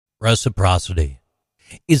Reciprocity.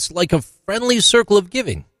 It's like a friendly circle of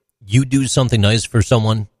giving. You do something nice for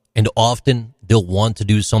someone, and often they'll want to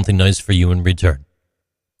do something nice for you in return.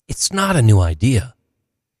 It's not a new idea.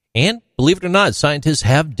 And, believe it or not, scientists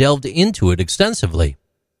have delved into it extensively.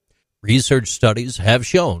 Research studies have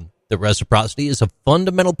shown that reciprocity is a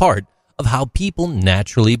fundamental part of how people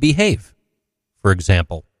naturally behave. For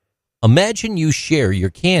example, imagine you share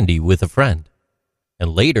your candy with a friend,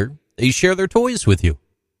 and later they share their toys with you.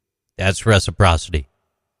 That's reciprocity.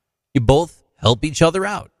 You both help each other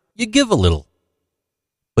out. You give a little.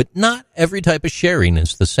 But not every type of sharing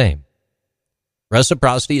is the same.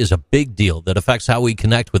 Reciprocity is a big deal that affects how we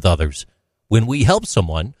connect with others. When we help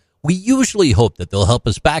someone, we usually hope that they'll help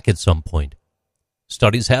us back at some point.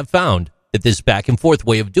 Studies have found that this back and forth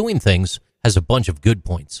way of doing things has a bunch of good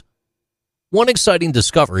points. One exciting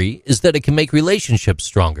discovery is that it can make relationships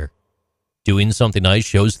stronger. Doing something nice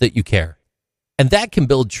shows that you care, and that can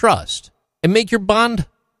build trust and make your bond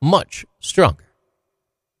much stronger.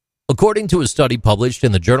 According to a study published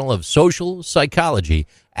in the Journal of Social Psychology,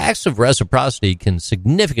 acts of reciprocity can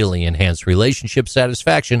significantly enhance relationship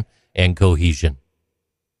satisfaction and cohesion.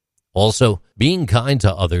 Also, being kind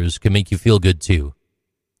to others can make you feel good too.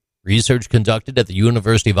 Research conducted at the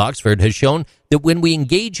University of Oxford has shown that when we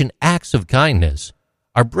engage in acts of kindness,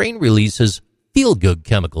 our brain releases feel-good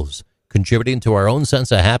chemicals, contributing to our own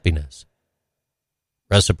sense of happiness.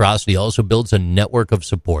 Reciprocity also builds a network of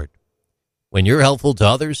support. When you're helpful to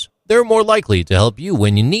others, they're more likely to help you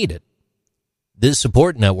when you need it. This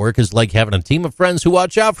support network is like having a team of friends who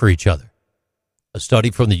watch out for each other. A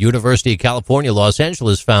study from the University of California, Los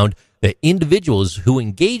Angeles found that individuals who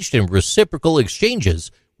engaged in reciprocal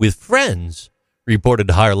exchanges with friends reported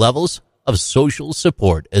higher levels of social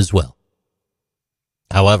support as well.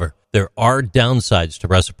 However, there are downsides to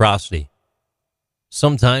reciprocity.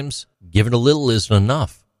 Sometimes giving a little isn't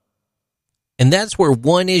enough. And that's where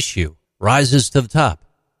one issue rises to the top.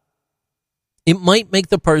 It might make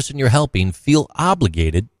the person you're helping feel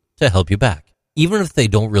obligated to help you back, even if they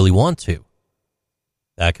don't really want to.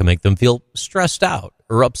 That can make them feel stressed out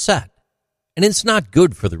or upset, and it's not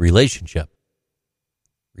good for the relationship.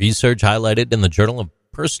 Research highlighted in the Journal of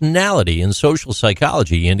Personality and Social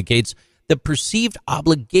Psychology indicates that perceived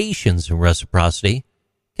obligations in reciprocity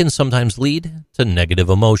can sometimes lead to negative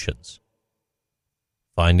emotions.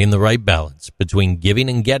 Finding the right balance between giving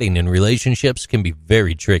and getting in relationships can be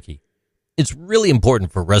very tricky. It's really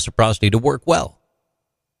important for reciprocity to work well.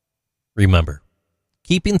 Remember,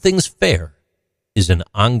 keeping things fair is an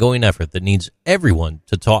ongoing effort that needs everyone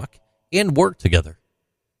to talk and work together.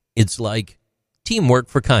 It's like teamwork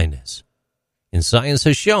for kindness, and science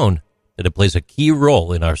has shown that it plays a key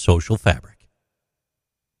role in our social fabric.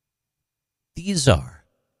 These are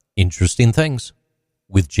Interesting Things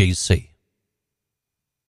with JC.